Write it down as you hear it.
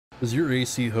Does your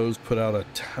AC hose put out a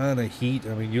ton of heat?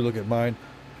 I mean, you look at mine,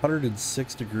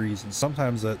 106 degrees, and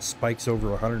sometimes that spikes over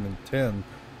 110,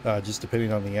 just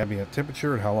depending on the ambient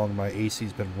temperature and how long my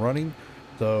AC's been running.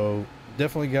 So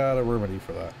definitely got a remedy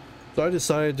for that. So I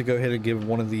decided to go ahead and give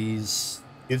one of these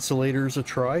insulators a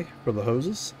try for the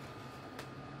hoses.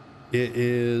 It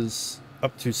is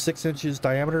up to 6 inches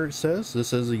diameter, it says.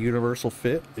 This is a universal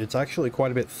fit. It's actually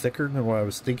quite a bit thicker than what I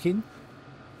was thinking.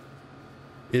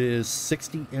 It is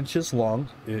 60 inches long.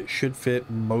 It should fit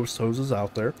most hoses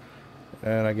out there.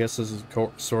 And I guess this is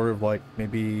sort of like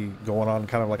maybe going on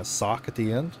kind of like a sock at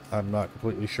the end. I'm not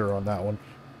completely sure on that one,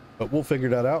 but we'll figure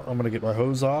that out. I'm going to get my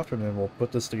hose off and then we'll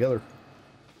put this together.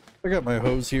 I got my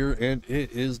hose here and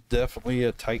it is definitely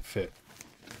a tight fit.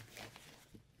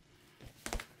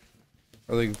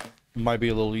 I think it might be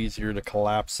a little easier to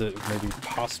collapse it and maybe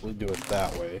possibly do it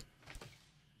that way.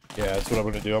 Yeah, that's what I'm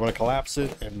going to do. I'm going to collapse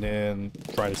it and then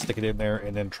try to stick it in there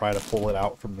and then try to pull it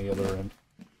out from the other end.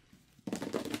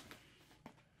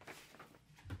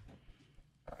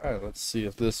 Alright, let's see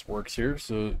if this works here.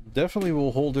 So definitely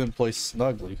will hold in place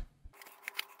snugly.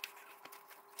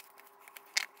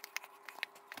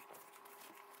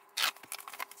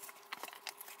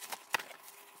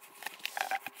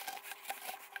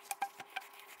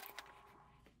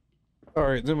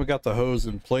 Alright, then we got the hose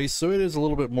in place. So it is a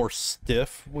little bit more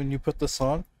stiff when you put this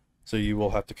on. So you will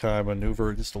have to kind of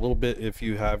maneuver just a little bit. If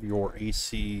you have your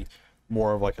AC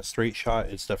more of like a straight shot,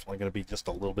 it's definitely going to be just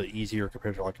a little bit easier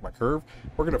compared to like my curve.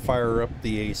 We're going to fire up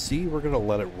the AC. We're going to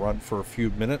let it run for a few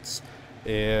minutes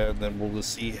and then we'll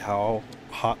just see how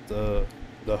hot the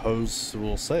hose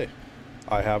will say.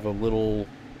 I have a little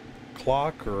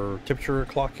clock or temperature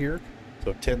clock here,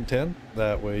 so 10:10.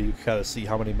 That way you kind of see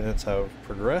how many minutes have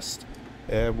progressed,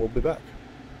 and we'll be back.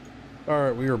 All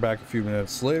right, we are back a few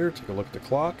minutes later. Take a look at the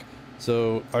clock.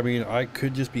 So, I mean, I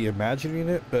could just be imagining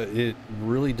it, but it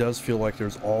really does feel like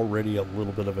there's already a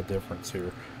little bit of a difference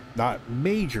here. Not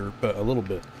major, but a little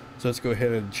bit. So let's go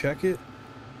ahead and check it.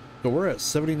 So we're at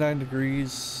 79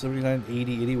 degrees, 79,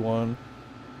 80, 81.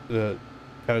 Kind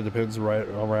of depends right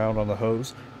around on the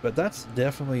hose. But that's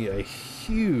definitely a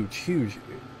huge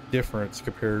difference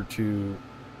compared to, you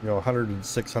know,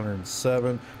 106,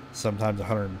 107, sometimes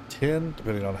 110,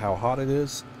 depending on how hot it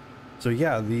is. So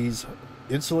yeah, these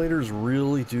insulators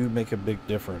really do make a big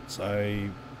difference. I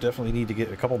definitely need to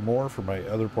get a couple more for my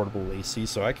other portable AC,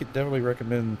 so I could definitely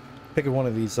recommend picking one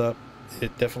of these up.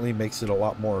 It definitely makes it a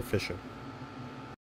lot more efficient.